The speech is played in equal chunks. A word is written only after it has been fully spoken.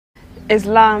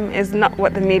Islam is not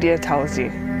what the media tells you.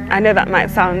 I know that might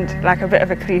sound like a bit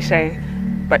of a cliche,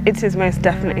 but it is most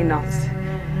definitely not.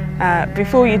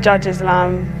 Before you judge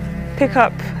Islam, pick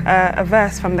up a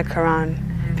verse from the Quran.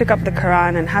 Pick up the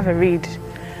Quran and have a read,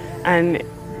 and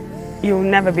you'll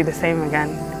never be the same again.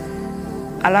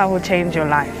 Allah will change your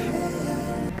life.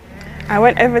 I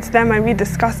went over to them and we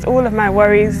discussed all of my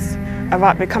worries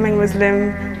about becoming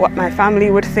Muslim, what my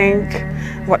family would think,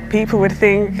 what people would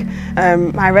think,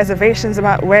 my reservations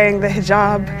about wearing the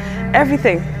hijab,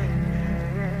 everything.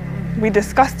 We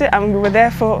discussed it and we were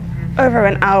there for over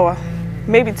an hour,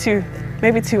 maybe 2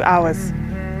 hours.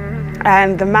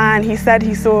 And the man, he said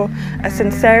he saw a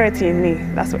sincerity in me.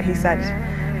 That's what he said.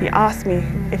 He asked me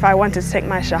if I wanted to take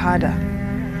my Shahada.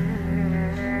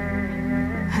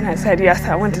 And I said, yes,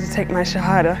 I wanted to take my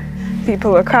Shahada.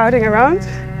 People were crowding around.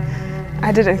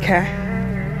 I didn't care.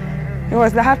 It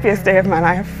was the happiest day of my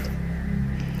life.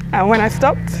 And when I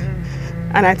stopped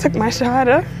and I took my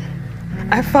Shahada,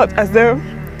 I felt as though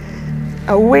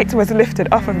a weight was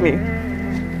lifted off of me.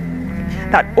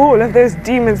 That all of those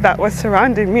demons that were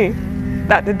surrounding me,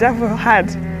 that the devil had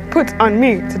put on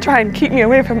me to try and keep me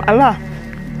away from Allah,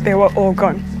 they were all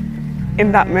gone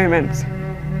in that moment.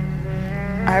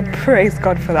 I praise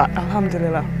God for that,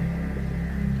 alhamdulillah.